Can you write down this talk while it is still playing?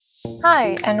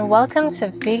Hi, and welcome to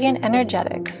Vegan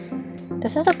Energetics.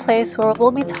 This is a place where we'll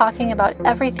be talking about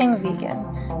everything vegan,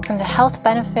 from the health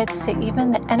benefits to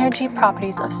even the energy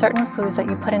properties of certain foods that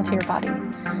you put into your body.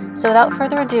 So without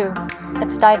further ado,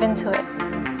 let's dive into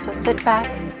it. So sit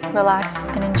back, relax,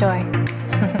 and enjoy.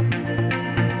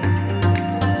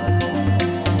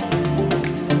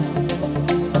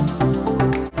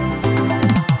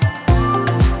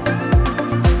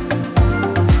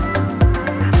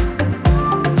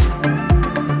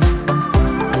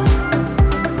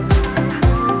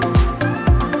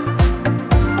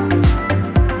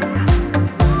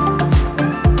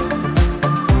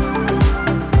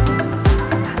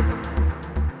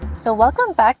 So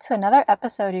welcome back to another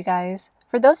episode, you guys.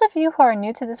 For those of you who are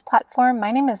new to this platform,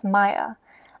 my name is Maya.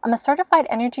 I'm a certified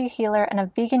energy healer and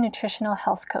a vegan nutritional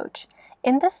health coach.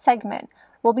 In this segment,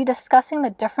 we'll be discussing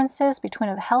the differences between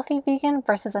a healthy vegan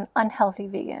versus an unhealthy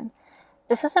vegan.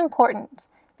 This is important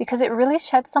because it really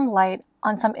sheds some light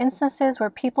on some instances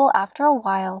where people, after a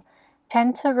while,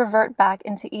 tend to revert back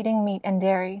into eating meat and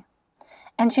dairy.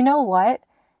 And you know what?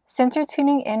 Since you're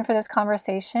tuning in for this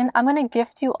conversation, I'm going to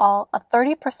gift you all a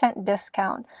 30%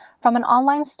 discount from an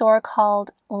online store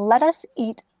called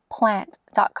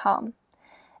LetUsEatPlant.com.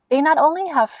 They not only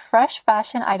have fresh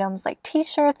fashion items like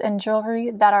t-shirts and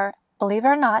jewelry that are, believe it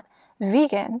or not,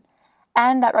 vegan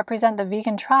and that represent the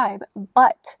vegan tribe,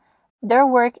 but their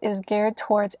work is geared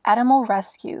towards animal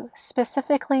rescue,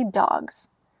 specifically dogs.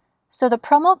 So the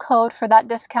promo code for that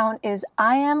discount is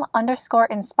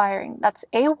IAM_inspiring. That's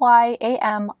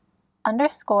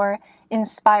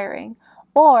AYAM_inspiring.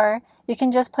 Or you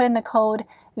can just put in the code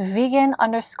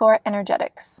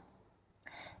vegan_energetics.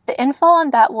 The info on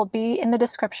that will be in the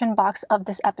description box of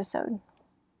this episode.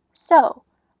 So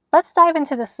let's dive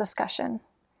into this discussion.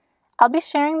 I'll be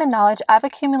sharing the knowledge I've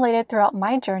accumulated throughout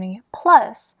my journey,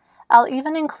 plus I'll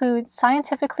even include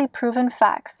scientifically proven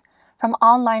facts from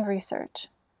online research.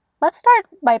 Let's start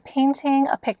by painting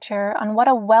a picture on what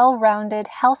a well-rounded,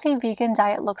 healthy vegan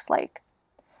diet looks like.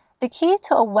 The key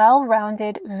to a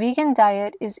well-rounded vegan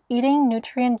diet is eating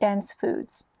nutrient-dense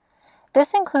foods.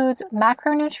 This includes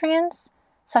macronutrients,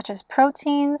 such as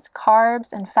proteins,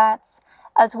 carbs, and fats,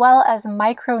 as well as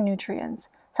micronutrients,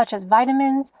 such as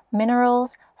vitamins,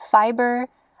 minerals, fiber,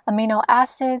 amino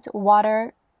acids,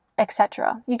 water,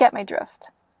 etc. You get my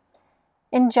drift.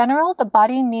 In general, the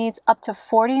body needs up to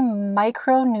 40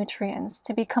 micronutrients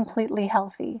to be completely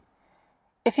healthy.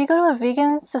 If you go to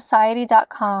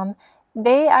vegansociety.com,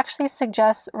 they actually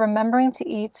suggest remembering to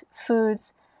eat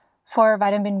foods for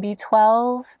vitamin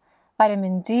B12,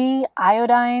 vitamin D,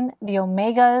 iodine, the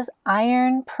omegas,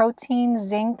 iron, protein,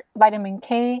 zinc, vitamin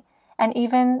K, and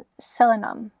even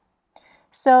selenium.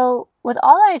 So, with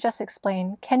all I just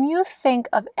explained, can you think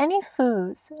of any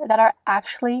foods that are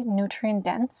actually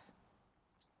nutrient-dense?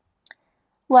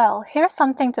 Well, here's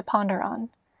something to ponder on.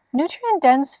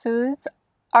 Nutrient-dense foods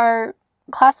are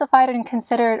classified and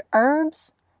considered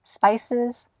herbs,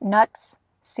 spices, nuts,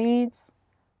 seeds,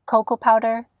 cocoa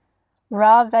powder,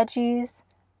 raw veggies,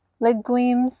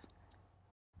 legumes,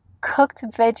 cooked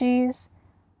veggies,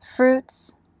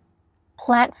 fruits,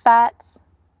 plant fats,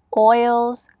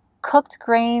 oils, cooked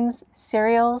grains,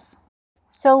 cereals.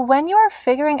 So when you are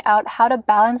figuring out how to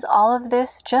balance all of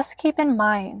this, just keep in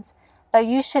mind that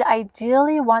you should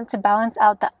ideally want to balance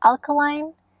out the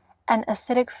alkaline and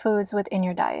acidic foods within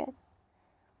your diet.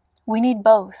 We need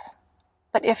both,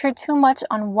 but if you're too much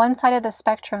on one side of the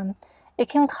spectrum, it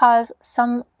can cause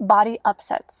some body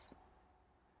upsets.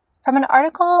 From an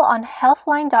article on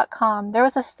healthline.com, there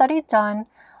was a study done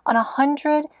on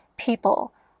 100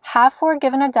 people. Half were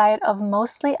given a diet of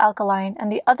mostly alkaline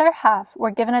and the other half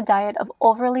were given a diet of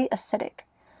overly acidic.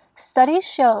 Studies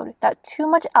showed that too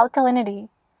much alkalinity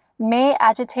may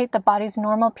agitate the body's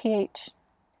normal pH,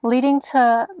 leading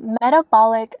to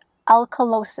metabolic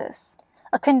alkalosis,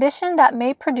 a condition that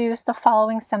may produce the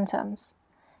following symptoms: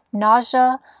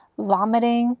 nausea,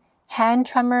 vomiting, hand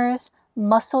tremors,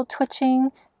 muscle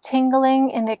twitching,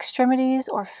 tingling in the extremities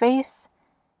or face,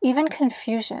 even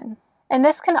confusion. And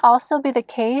this can also be the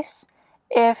case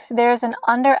if there's an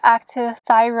underactive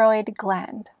thyroid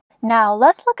gland. Now,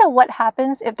 let's look at what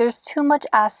happens if there's too much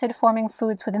acid-forming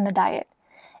foods within the diet.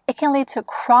 It can lead to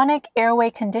chronic airway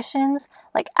conditions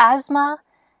like asthma,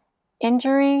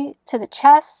 injury to the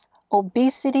chest,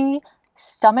 obesity,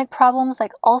 stomach problems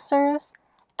like ulcers,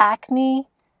 acne,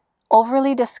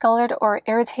 overly discolored or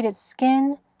irritated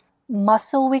skin,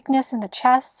 muscle weakness in the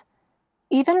chest,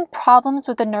 even problems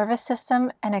with the nervous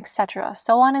system, and etc.,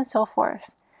 so on and so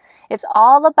forth. It's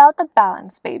all about the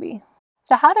balance, baby.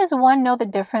 So how does one know the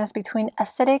difference between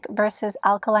acidic versus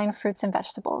alkaline fruits and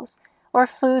vegetables, or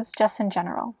foods just in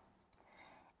general?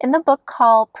 In the book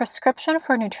called Prescription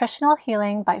for Nutritional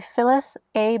Healing by Phyllis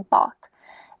A. Bach,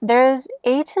 there's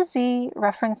A to Z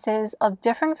references of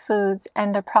different foods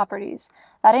and their properties.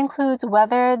 That includes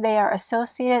whether they are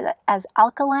associated as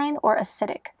alkaline or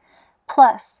acidic.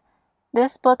 Plus,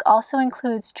 this book also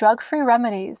includes drug-free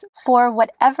remedies for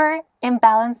whatever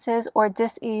imbalances or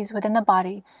dis-ease within the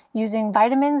body using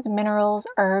vitamins, minerals,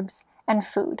 herbs, and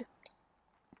food.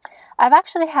 I've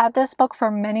actually had this book for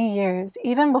many years,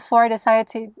 even before I decided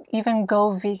to even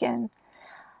go vegan.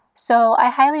 So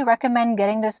I highly recommend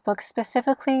getting this book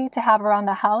specifically to have around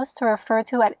the house to refer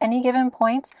to at any given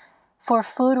point for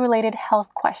food-related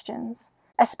health questions.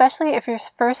 Especially if you're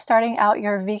first starting out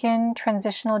your vegan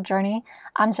transitional journey,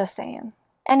 I'm just saying.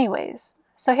 Anyways,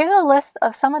 so here's a list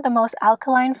of some of the most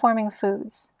alkaline forming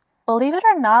foods. Believe it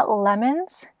or not,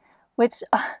 lemons, which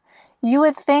you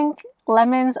would think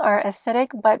lemons are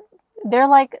acidic, but they're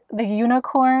like the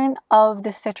unicorn of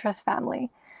the citrus family.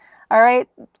 All right,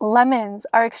 lemons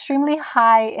are extremely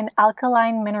high in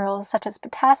alkaline minerals such as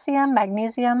potassium,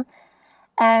 magnesium,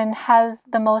 and has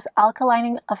the most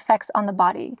alkalining effects on the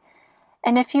body.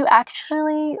 And if you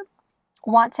actually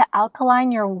want to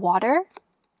alkaline your water,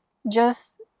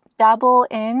 just dabble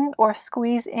in or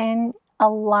squeeze in a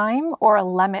lime or a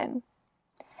lemon,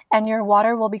 and your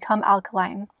water will become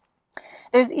alkaline.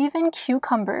 There's even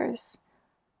cucumbers,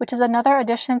 which is another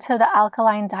addition to the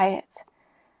alkaline diet.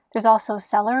 There's also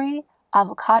celery,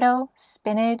 avocado,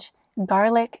 spinach,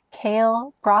 garlic,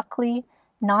 kale, broccoli,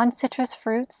 non-citrus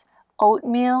fruits,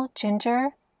 oatmeal,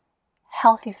 ginger,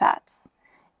 healthy fats.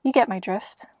 You get my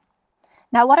drift.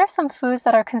 Now, what are some foods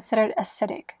that are considered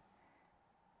acidic?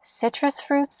 Citrus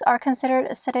fruits are considered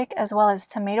acidic, as well as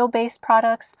tomato-based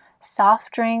products,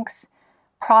 soft drinks,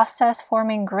 processed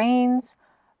forming grains,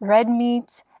 red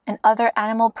meat, and other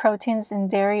animal proteins in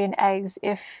dairy and eggs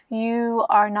if you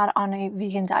are not on a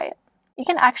vegan diet. You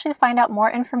can actually find out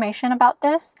more information about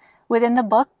this within the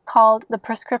book called The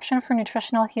Prescription for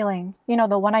Nutritional Healing. You know,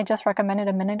 the one I just recommended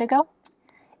a minute ago?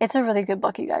 It's a really good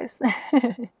book, you guys.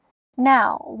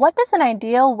 Now, what does an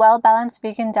ideal, well-balanced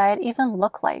vegan diet even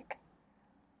look like?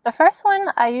 The first one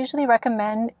I usually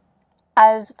recommend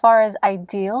as far as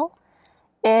ideal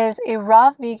is a raw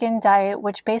vegan diet,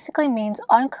 which basically means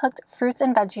uncooked fruits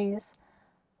and veggies,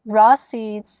 raw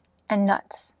seeds, and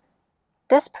nuts.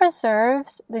 This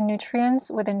preserves the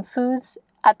nutrients within foods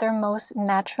at their most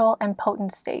natural and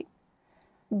potent state.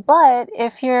 But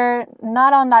if you're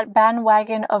not on that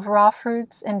bandwagon of raw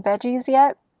fruits and veggies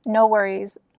yet, no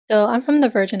worries. So I'm from the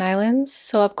Virgin Islands,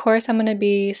 so of course I'm going to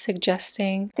be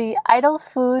suggesting the idle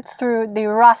food through the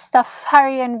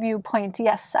Rastafarian viewpoint.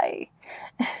 Yes, I.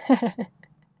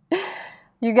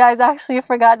 You guys actually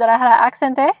forgot that I had an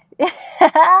accent, eh?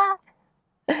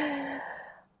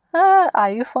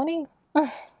 Are you funny?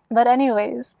 But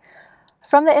anyways,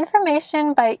 from the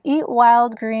information by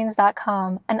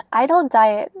eatwildgreens.com, an idle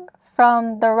diet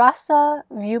from the Rasa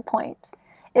viewpoint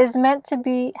is meant to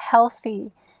be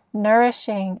healthy,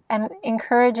 nourishing, and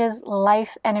encourages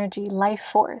life energy, life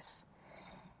force.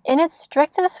 In its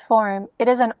strictest form, it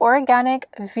is an organic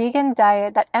vegan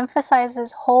diet that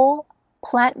emphasizes whole,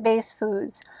 plant-based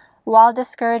foods while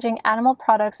discouraging animal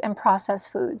products and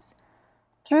processed foods.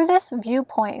 Through this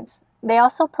viewpoint, they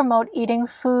also promote eating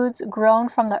foods grown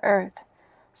from the earth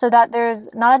so that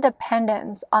there's not a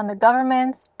dependence on the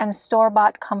government and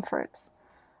store-bought comforts.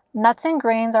 Nuts and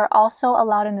grains are also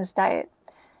allowed in this diet.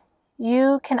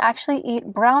 You can actually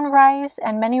eat brown rice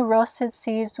and many roasted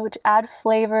seeds, which add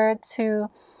flavor to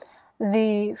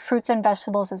the fruits and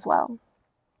vegetables as well.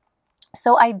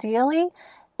 So ideally,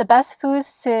 the best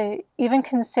foods to even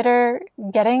consider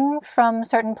getting from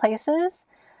certain places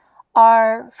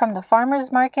are from the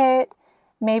farmer's market,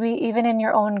 maybe even in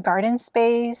your own garden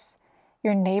space,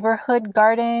 your neighborhood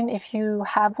garden if you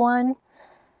have one,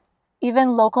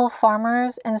 even local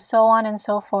farmers, and so on and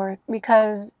so forth,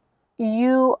 because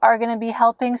you are going to be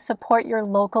helping support your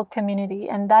local community,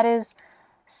 and that is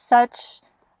such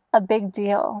a big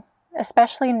deal,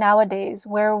 especially nowadays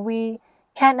where we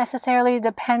can't necessarily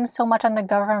depend so much on the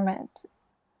government,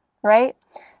 right?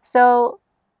 So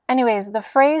anyways, the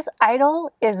phrase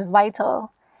idle is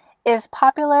vital is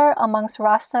popular amongst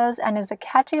Rastas and is a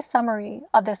catchy summary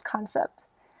of this concept.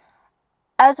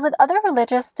 As with other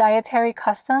religious dietary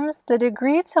customs, the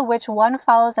degree to which one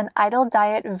follows an idle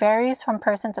diet varies from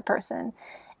person to person.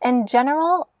 In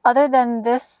general, other than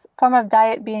this form of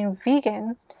diet being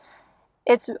vegan,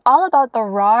 it's all about the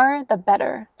raw, the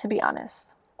better, to be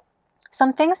honest.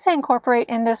 Some things to incorporate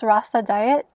in this Rasta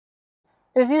diet.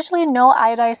 There's usually no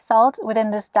iodized salt within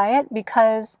this diet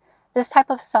because this type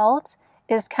of salt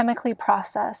is chemically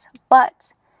processed,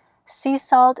 but sea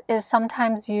salt is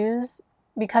sometimes used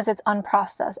because it's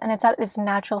unprocessed and it's at its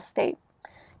natural state.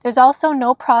 There's also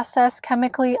no processed,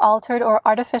 chemically altered, or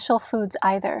artificial foods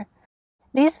either.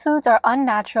 These foods are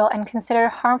unnatural and considered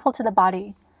harmful to the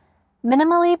body.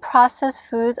 Minimally processed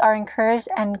foods are encouraged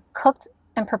and cooked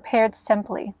and prepared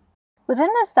simply. Within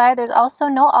this diet, there's also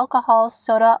no alcohol,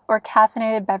 soda, or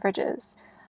caffeinated beverages.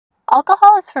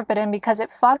 Alcohol is forbidden because it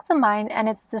fogs the mind and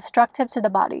it's destructive to the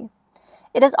body.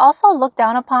 It is also looked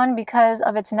down upon because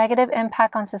of its negative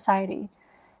impact on society.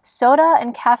 Soda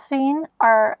and caffeine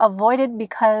are avoided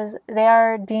because they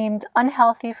are deemed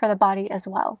unhealthy for the body as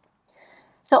well.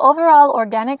 So overall,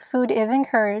 organic food is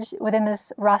encouraged within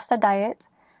this Rasta diet,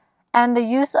 and the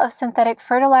use of synthetic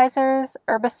fertilizers,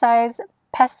 herbicides,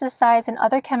 pesticides, and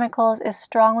other chemicals is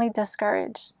strongly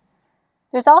discouraged.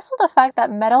 There's also the fact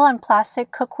that metal and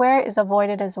plastic cookware is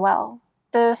avoided as well.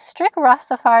 The strict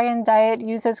Rastafarian diet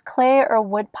uses clay or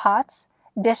wood pots,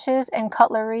 dishes, and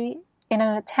cutlery in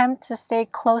an attempt to stay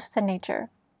close to nature.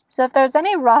 So if there's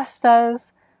any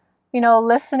Rastas,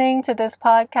 listening to this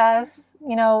podcast,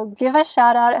 give a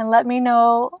shout out and let me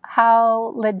know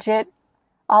how legit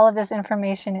all of this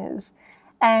information is.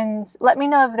 And let me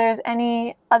know if there's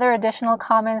any other additional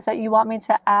comments that you want me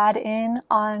to add in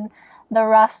on the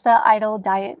Rasta Idol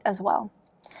diet as well.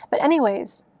 But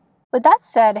anyways, with that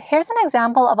said, here's an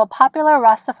example of a popular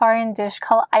Rastafarian dish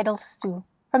called idol stew.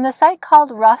 From the site called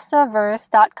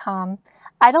Rastaverse.com,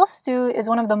 idol stew is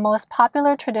one of the most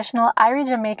popular traditional Irie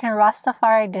Jamaican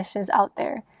Rastafari dishes out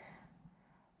there.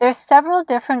 There's several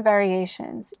different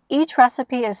variations. Each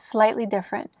recipe is slightly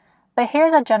different, but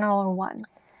here's a general one.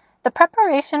 The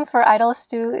preparation for idol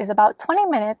stew is about 20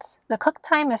 minutes, the cook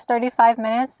time is 35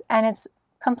 minutes, and it's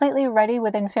completely ready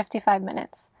within 55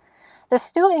 minutes. The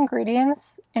stew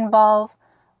ingredients involve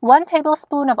 1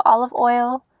 tablespoon of olive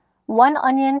oil, 1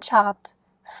 onion chopped,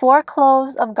 4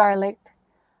 cloves of garlic,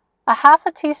 a half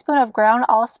a teaspoon of ground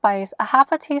allspice, a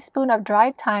half a teaspoon of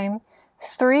dried thyme,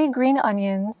 3 green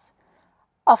onions,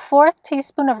 a 1/4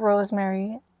 teaspoon of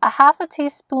rosemary, a half a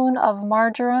teaspoon of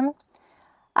marjoram,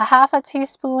 a half a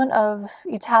teaspoon of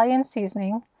Italian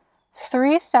seasoning,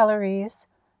 3 celeries,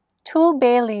 2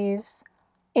 bay leaves,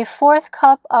 a 1/4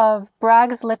 cup of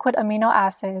Bragg's liquid amino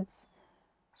acids,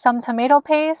 some tomato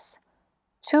paste,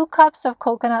 2 cups of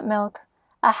coconut milk,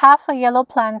 a half a yellow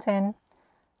plantain,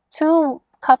 2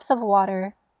 cups of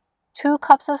water, 2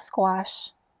 cups of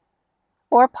squash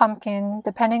or pumpkin,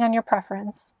 depending on your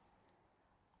preference,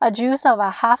 a juice of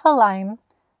a half a lime,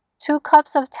 2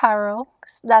 cups of taro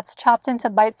that's chopped into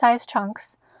bite-sized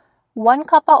chunks, 1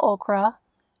 cup of okra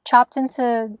chopped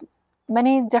into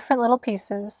many different little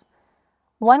pieces,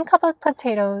 1 cup of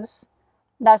potatoes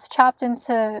that's chopped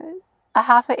into a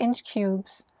half an inch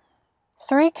cubes,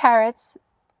 3 carrots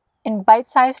in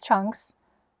bite-sized chunks,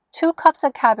 2 cups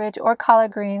of cabbage or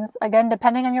collard greens, again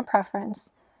depending on your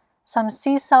preference, some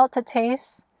sea salt to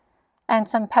taste, and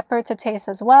some pepper to taste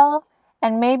as well,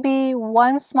 and maybe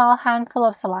 1 small handful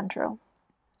of cilantro.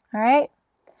 Alright,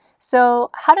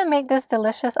 so how to make this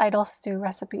delicious idol stew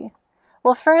recipe?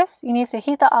 Well, first you need to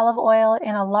heat the olive oil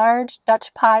in a large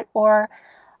Dutch pot or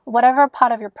whatever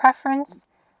pot of your preference.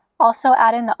 Also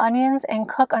add in the onions and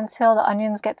cook until the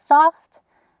onions get soft.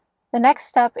 The next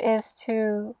step is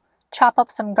to chop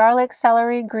up some garlic,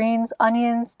 celery, greens,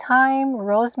 onions, thyme,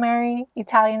 rosemary,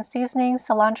 Italian seasoning,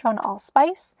 cilantro, and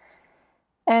allspice,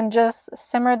 and just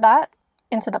simmer that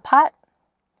into the pot.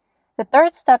 The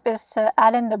third step is to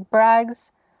add in the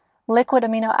Bragg's liquid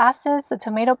amino acids, the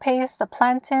tomato paste, the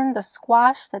plantain, the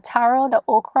squash, the taro, the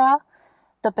okra,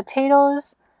 the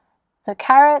potatoes, the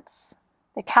carrots,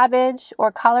 the cabbage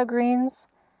or collard greens,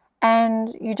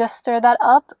 and you just stir that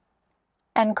up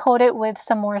and coat it with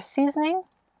some more seasoning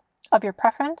of your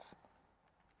preference.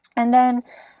 And then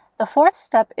the fourth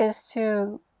step is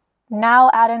to now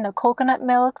add in the coconut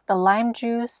milk, the lime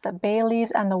juice, the bay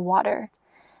leaves, and the water.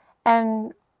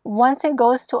 And once it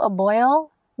goes to a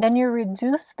boil, then you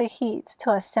reduce the heat to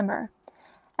a simmer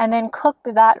and then cook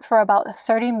that for about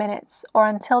 30 minutes or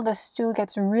until the stew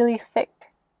gets really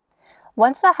thick.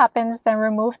 Once that happens, then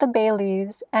remove the bay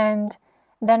leaves and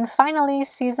then finally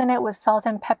season it with salt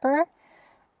and pepper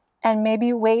and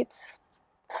maybe wait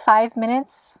 5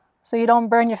 minutes so you don't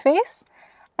burn your face,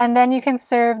 and then you can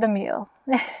serve the meal.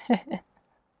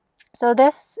 So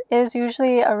this is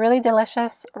usually a really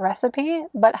delicious recipe,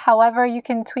 but however, you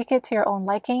can tweak it to your own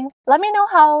liking. Let me know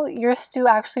how your stew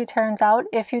actually turns out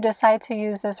if you decide to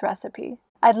use this recipe.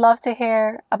 I'd love to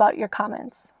hear about your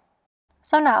comments.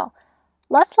 So now,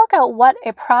 let's look at what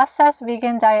a processed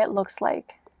vegan diet looks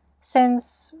like,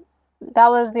 since that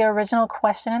was the original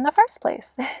question in the first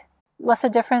place. What's the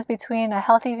difference between a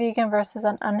healthy vegan versus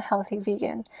an unhealthy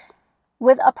vegan?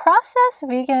 With a processed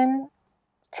vegan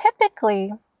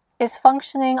typically is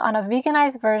functioning on a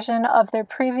veganized version of their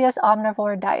previous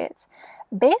omnivore diet.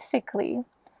 Basically,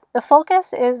 the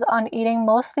focus is on eating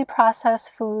mostly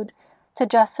processed food to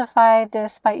justify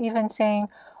this by even saying,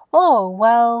 oh,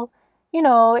 well,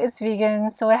 it's vegan,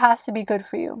 so it has to be good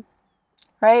for you,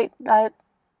 right? That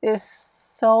is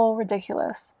so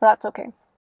ridiculous, but that's okay.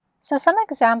 So some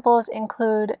examples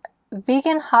include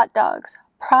vegan hot dogs,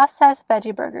 processed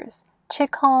veggie burgers,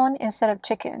 chicken instead of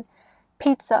chicken,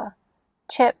 pizza,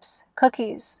 chips,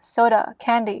 cookies, soda,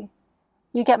 candy.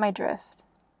 You get my drift.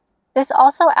 This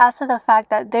also adds to the fact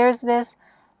that there's this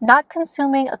not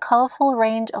consuming a colorful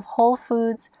range of whole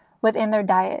foods within their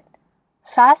diet.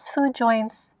 Fast food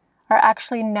joints are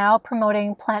actually now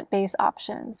promoting plant-based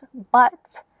options,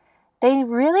 but they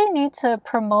really need to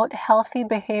promote healthy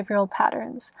behavioral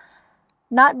patterns,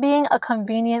 not being a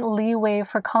convenient leeway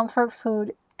for comfort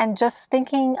food and just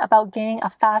thinking about gaining a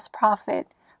fast profit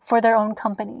for their own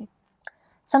company.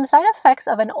 Some side effects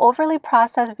of an overly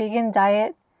processed vegan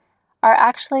diet are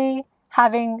actually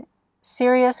having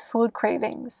serious food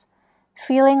cravings,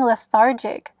 feeling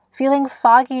lethargic, feeling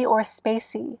foggy or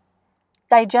spacey,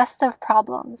 digestive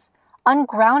problems,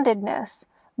 ungroundedness,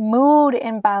 mood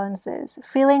imbalances,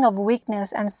 feeling of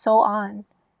weakness, and so on.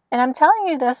 And I'm telling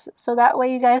you this so that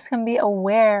way you guys can be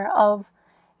aware of,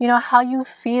 how you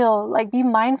feel. Like, be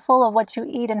mindful of what you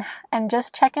eat and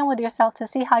just check in with yourself to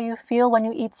see how you feel when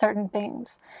you eat certain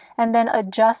things, and then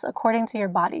adjust according to your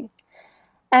body.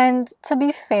 And to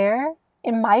be fair,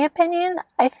 in my opinion,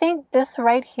 I think this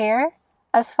right here,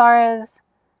 as far as,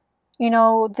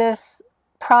 this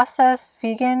processed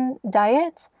vegan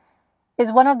diet,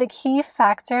 is one of the key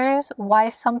factors why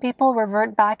some people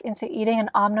revert back into eating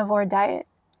an omnivore diet.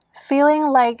 Feeling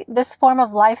like this form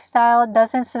of lifestyle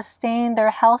doesn't sustain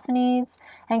their health needs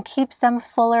and keeps them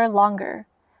fuller longer,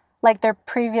 like their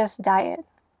previous diet.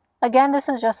 Again, this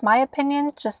is just my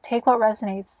opinion, just take what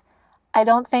resonates. I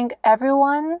don't think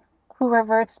everyone who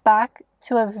reverts back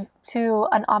to an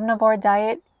omnivore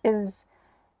diet is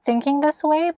thinking this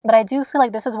way, but I do feel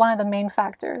like this is one of the main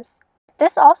factors.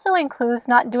 This also includes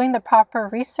not doing the proper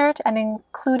research and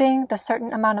including the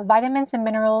certain amount of vitamins and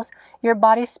minerals your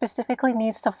body specifically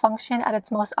needs to function at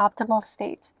its most optimal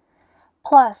state.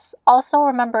 Plus, also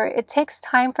remember, it takes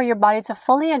time for your body to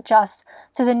fully adjust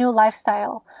to the new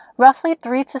lifestyle, roughly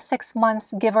 3 to 6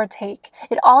 months, give or take.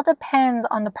 It all depends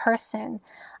on the person.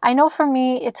 I know for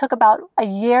me, it took about a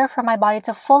year for my body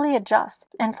to fully adjust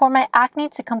and for my acne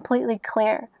to completely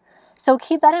clear. So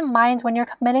keep that in mind when you're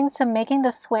committing to making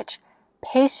the switch.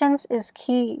 Patience is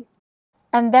key.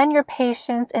 And then your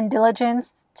patience and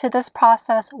diligence to this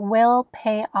process will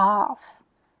pay off.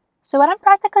 So what I'm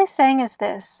practically saying is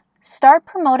this. Start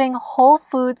promoting whole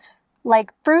foods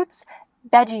like fruits,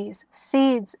 veggies,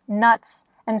 seeds, nuts,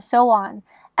 and so on,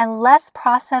 and less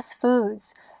processed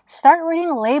foods. Start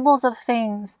reading labels of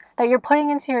things that you're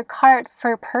putting into your cart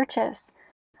for purchase.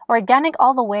 Organic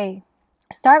all the way.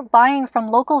 Start buying from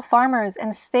local farmers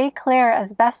and stay clear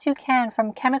as best you can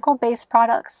from chemical-based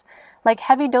products like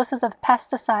heavy doses of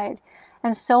pesticide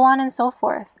and so on and so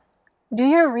forth. Do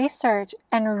your research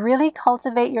and really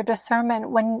cultivate your discernment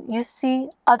when you see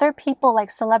other people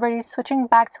like celebrities switching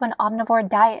back to an omnivore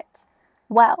diet.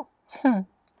 Well,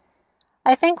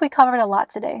 I think we covered a lot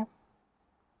today.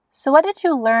 So what did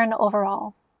you learn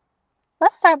overall?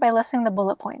 Let's start by listing the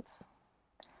bullet points.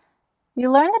 You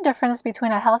learned the difference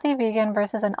between a healthy vegan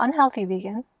versus an unhealthy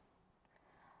vegan,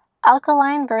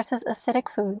 alkaline versus acidic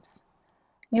foods.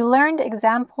 You learned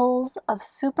examples of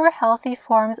super healthy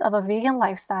forms of a vegan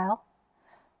lifestyle.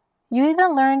 You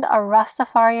even learned a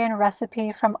Rastafarian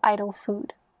recipe from Idol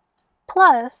Food.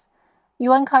 Plus,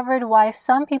 you uncovered why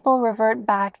some people revert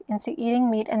back into eating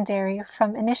meat and dairy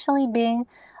from initially being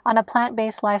on a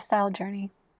plant-based lifestyle journey.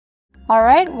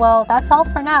 Alright, well, that's all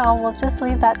for now. We'll just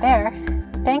leave that there.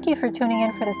 Thank you for tuning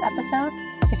in for this episode.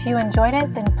 If you enjoyed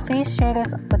it, then please share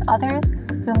this with others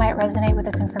who might resonate with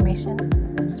this information.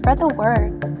 Spread the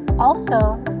word.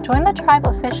 Also, join the tribe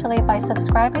officially by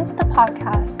subscribing to the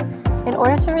podcast in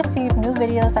order to receive new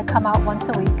videos that come out once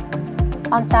a week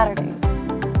on Saturdays.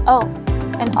 Oh,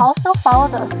 and also follow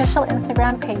the official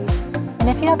Instagram page. And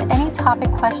if you have any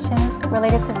topic questions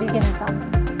related to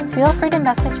veganism, feel free to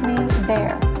message me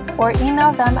there or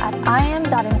email them at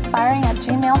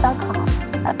ayam.inspiring@gmail.com.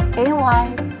 That's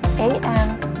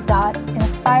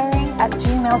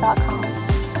ayam.inspiring@gmail.com.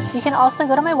 You can also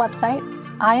go to my website,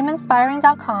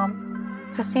 ayaminspiring.com,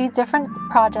 to see different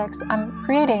projects I'm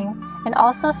creating and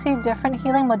also see different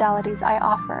healing modalities I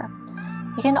offer.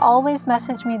 You can always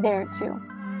message me there too.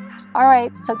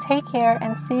 Alright, so take care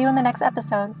and see you in the next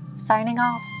episode. Signing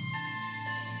off.